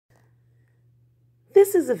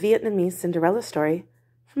This is a Vietnamese Cinderella story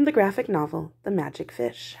from the graphic novel The Magic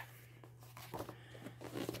Fish.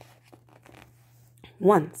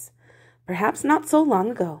 Once, perhaps not so long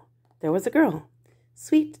ago, there was a girl,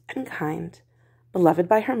 sweet and kind, beloved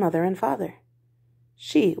by her mother and father.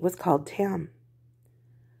 She was called Tam.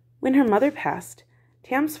 When her mother passed,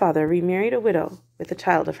 Tam's father remarried a widow with a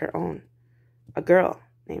child of her own, a girl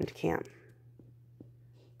named Cam.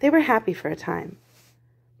 They were happy for a time,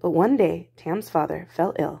 but one day Tam's father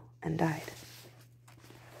fell ill and died.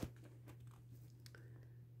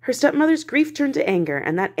 Her stepmother's grief turned to anger,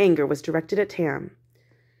 and that anger was directed at Tam.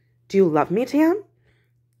 "Do you love me, Tam?"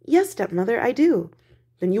 "Yes, stepmother, I do."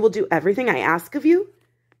 "Then you will do everything I ask of you?"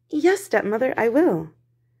 "Yes, stepmother, I will."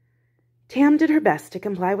 Tam did her best to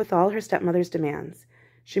comply with all her stepmother's demands.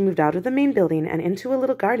 She moved out of the main building and into a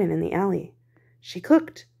little garden in the alley. She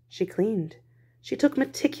cooked, she cleaned, she took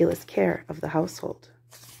meticulous care of the household.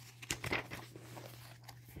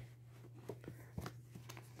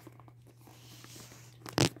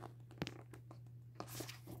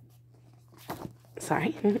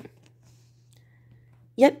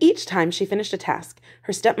 Yet each time she finished a task,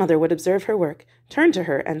 her stepmother would observe her work, turn to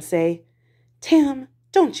her, and say, "Tam,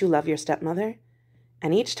 don't you love your stepmother?"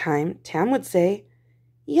 And each time Tam would say,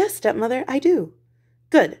 "Yes, stepmother, I do."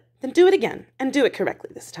 "Good, then do it again, and do it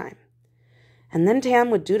correctly this time." And then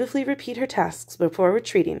Tam would dutifully repeat her tasks before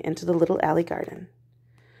retreating into the little alley garden.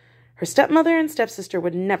 Her stepmother and stepsister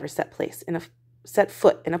would never set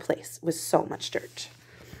foot in a place with so much dirt.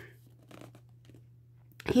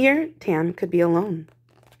 Here, Tam could be alone.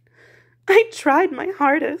 "I tried my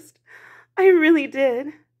hardest. I really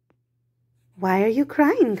did." "Why are you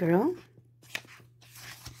crying, girl?"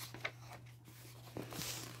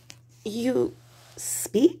 "You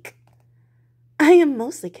speak?" "I am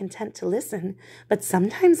mostly content to listen, but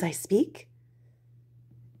sometimes I speak."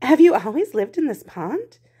 "Have you always lived in this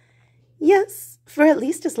pond?" "Yes, for at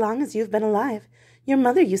least as long as you've been alive. Your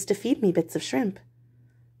mother used to feed me bits of shrimp."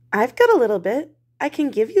 "I've got a little bit. I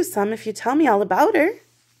can give you some if you tell me all about her."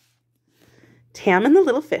 Tam and the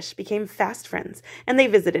little fish became fast friends, and they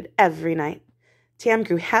visited every night. Tam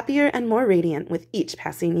grew happier and more radiant with each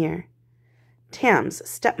passing year. Tam's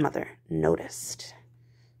stepmother noticed.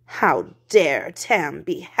 How dare Tam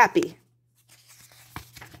be happy?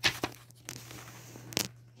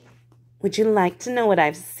 "Would you like to know what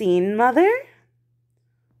I've seen, Mother?"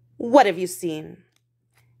 "What have you seen?"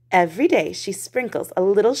 "Every day she sprinkles a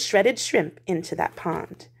little shredded shrimp into that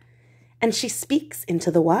pond, and she speaks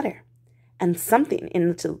into the water, and something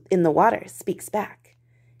in the water speaks back.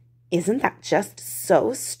 Isn't that just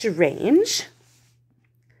so strange?"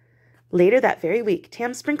 Later that very week,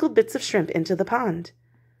 Tam sprinkled bits of shrimp into the pond,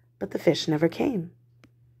 but the fish never came.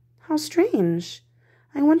 "How strange.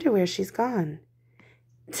 I wonder where she's gone."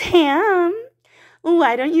 "Tam,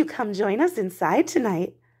 why don't you come join us inside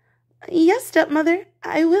tonight?" "Yes, stepmother,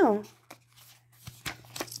 I will."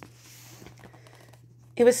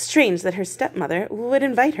 It was strange that her stepmother would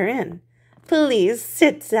invite her in. "Please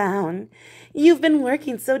sit down. You've been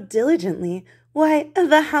working so diligently. Why,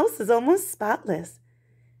 the house is almost spotless."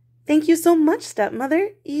 "Thank you so much,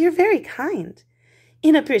 stepmother. You're very kind.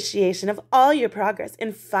 In appreciation of all your progress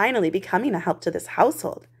in finally becoming a help to this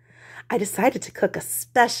household, I decided to cook a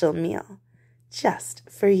special meal just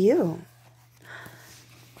for you."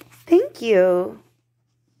 "Thank you."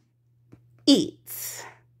 "Eat.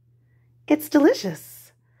 It's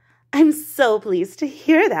delicious." "I'm so pleased to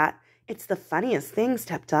hear that. It's the funniest thing,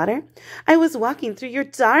 stepdaughter. I was walking through your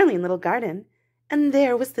darling little garden, and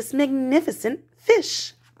there was this magnificent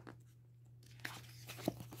fish.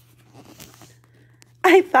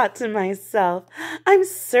 I thought to myself, I'm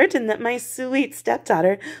certain that my sweet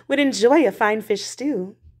stepdaughter would enjoy a fine fish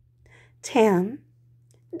stew. Tam,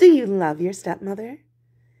 do you love your stepmother?"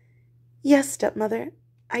 "Yes, stepmother,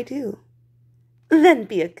 I do." "Then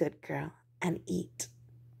be a good girl and eat."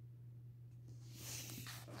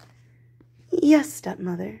 "Yes,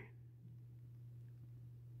 stepmother."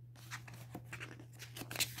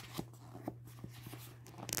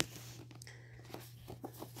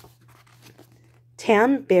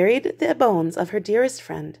 Tam buried the bones of her dearest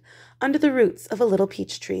friend under the roots of a little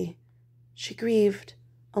peach tree. She grieved,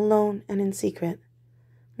 alone and in secret.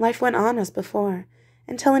 Life went on as before,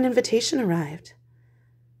 until an invitation arrived.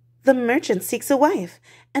 "The merchant seeks a wife,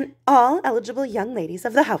 and all eligible young ladies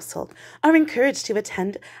of the household are encouraged to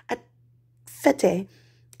attend a fete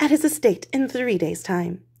at his estate in 3 days'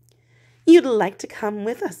 time. You'd like to come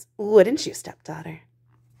with us, wouldn't you, stepdaughter?"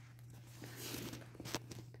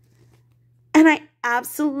 "And I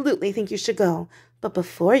absolutely think you should go. But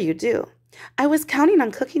before you do, I was counting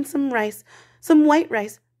on cooking some white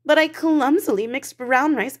rice but I clumsily mixed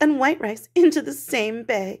brown rice and white rice into the same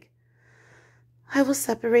bag. I will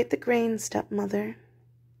separate the grains, stepmother.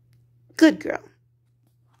 Good girl.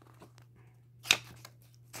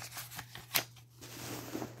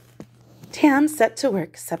 Tam set to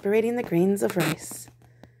work separating the grains of rice.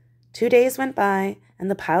 2 days went by, and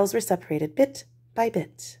the piles were separated bit by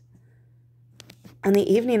bit. On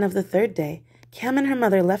the evening of the 3rd day, Cam and her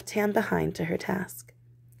mother left Tam behind to her task.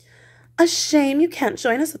 A shame you can't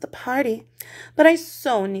join us at the party, but I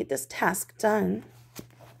so need this task done.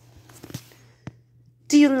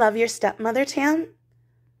 Do you love your stepmother, Tam?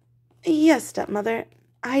 Yes, stepmother,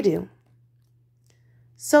 I do.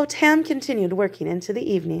 So Tam continued working into the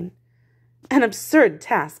evening. An absurd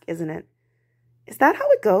task, isn't it? Is that how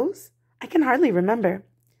it goes? I can hardly remember.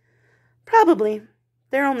 Probably.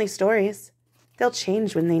 They're only stories. They'll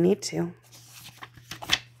change when they need to.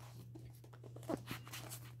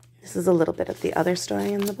 This is a little bit of the other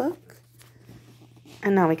story in the book.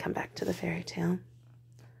 And now we come back to the fairy tale.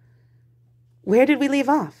 Where did we leave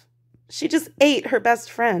off? She just ate her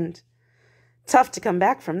best friend. Tough to come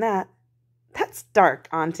back from that. That's dark,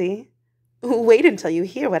 Auntie. Wait until you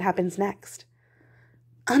hear what happens next.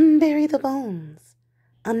 Unbury the bones.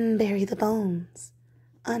 Unbury the bones.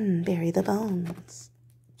 Unbury the bones.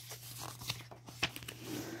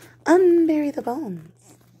 Unbury the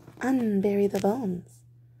bones. Unbury the bones.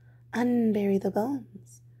 Unbury the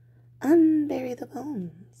bones. Unbury the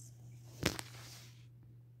bones.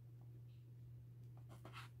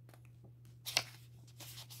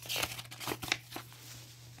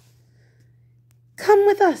 Come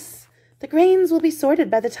with us. The grains will be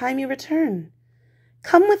sorted by the time you return.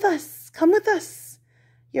 Come with us. Come with us.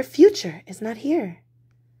 Your future is not here.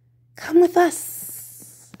 Come with us.